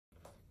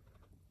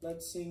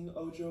let's sing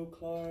Oh Joe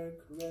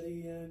Clarke,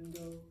 ready and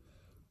go.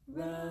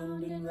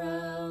 Round and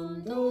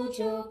round, oh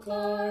Joe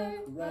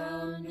Clarke,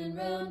 round and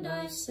round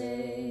I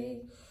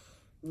say.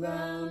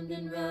 Round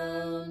and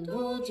round,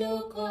 oh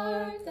Joe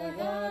Clarke, I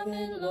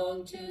haven't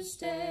long to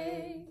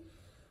stay.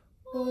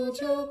 Oh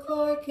Joe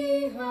Clarke,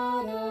 he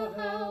had a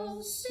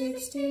house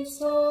 16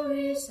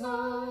 stories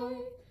high.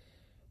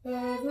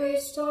 Every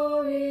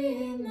story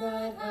in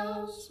that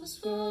house was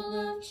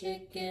full of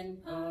chicken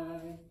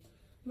pie.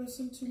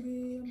 Listen to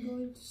me, I'm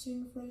going to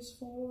sing phrase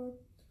 4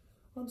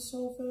 on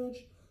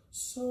solfege.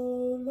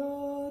 Sol,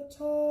 la,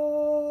 ta,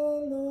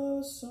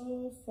 la,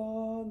 sol,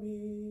 fa,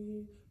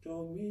 mi,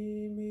 do,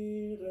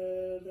 mi,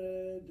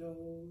 re, do.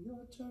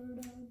 Your turn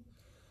on.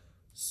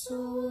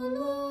 Sol,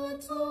 la,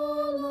 ta,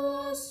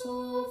 la,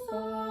 sol,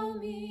 fa,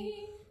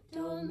 mi,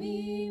 do,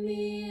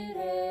 mi,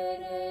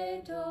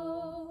 re,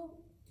 do.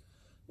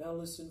 Now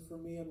listen for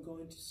me, I'm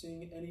going to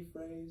sing any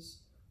phrase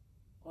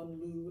on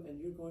lu,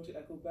 and you're going to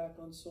echo back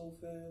on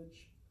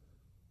solfege.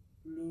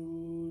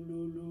 Lu,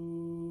 lu,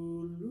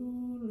 lu, lu,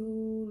 lu,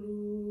 lu,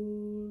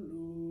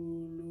 lu,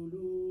 lu,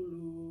 lu,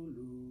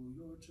 lu,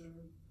 your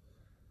turn.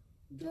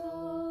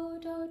 Do,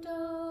 do, do,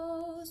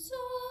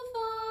 sol,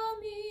 fa,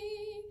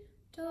 mi,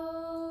 do,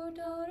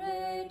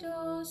 re,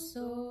 do,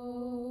 so.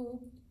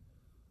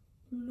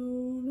 Lu,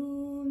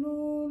 lu, lu,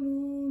 lu,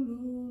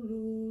 lu,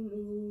 lu,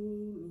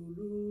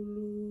 lu, lu,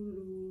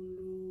 lu,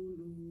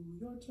 lu,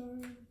 your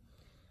turn.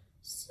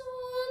 Sol,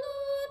 la,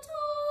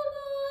 ta,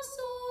 la,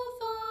 sol,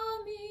 fa,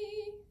 mi,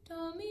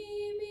 do, mi,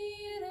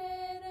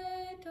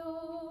 re, do.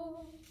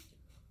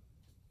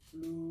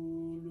 Lu,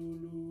 lu,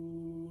 lu,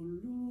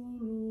 lu,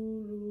 lu,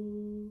 lu,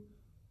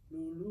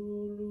 lu, lu,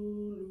 lu,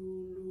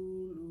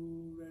 lu,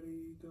 lu,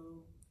 ready, go.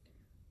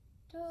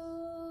 Do,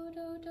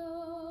 do, do,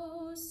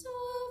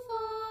 sol,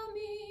 fa,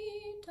 mi,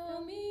 do,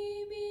 mi,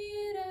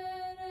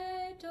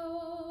 re, do.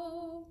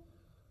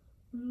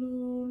 Lu,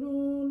 lu,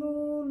 lu,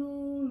 lu,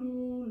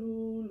 lu,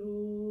 lu,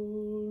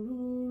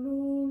 lu, lu,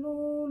 lu,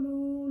 lu,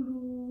 lu,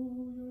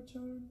 your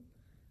turn.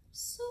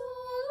 Sol,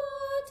 la,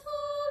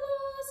 ta, la,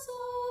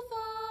 sol,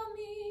 fa,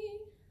 mi,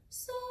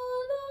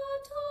 sol, la,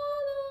 ta,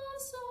 la,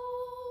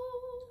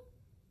 sol.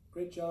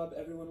 Great job,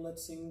 everyone.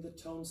 Let's sing the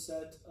tone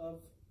set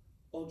of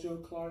Oh Joe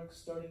Clarke,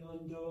 starting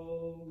on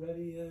do,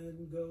 ready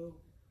and go.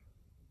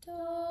 Do,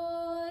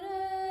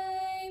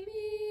 re,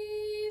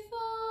 mi,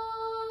 fa,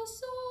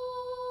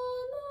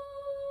 sol, la,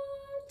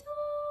 ta.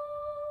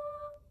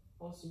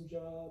 Awesome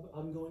job.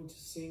 I'm going to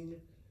sing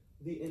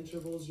the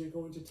intervals. You're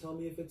going to tell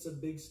me if it's a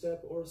big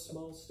step or a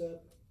small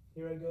step.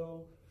 Here I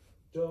go.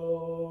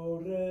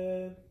 Do,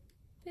 re,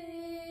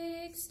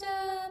 Big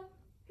step,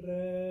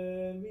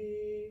 re,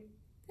 mi,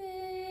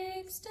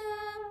 big step,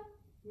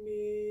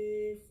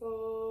 mi,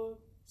 fa,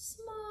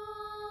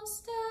 small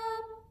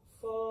step,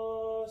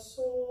 fa,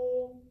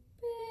 sol,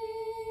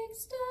 big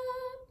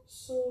step,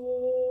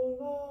 sol,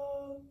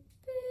 la,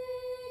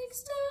 big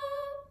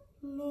step,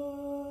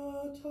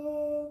 la,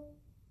 ta.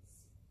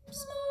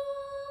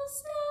 small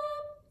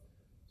step.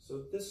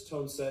 So this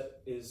tone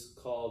set is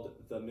called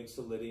the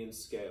Mixolydian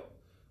scale.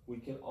 We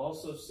can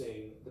also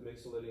sing the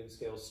Mixolydian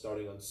scale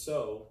starting on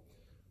so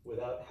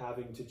without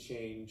having to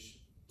change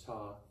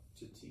ta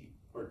to ti,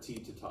 or ti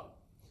to ta.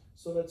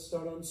 So let's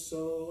start on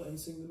so and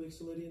sing the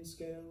Mixolydian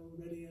scale.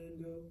 Ready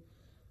and go.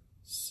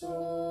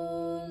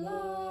 Sol,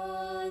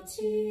 la,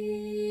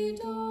 ti,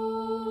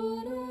 do,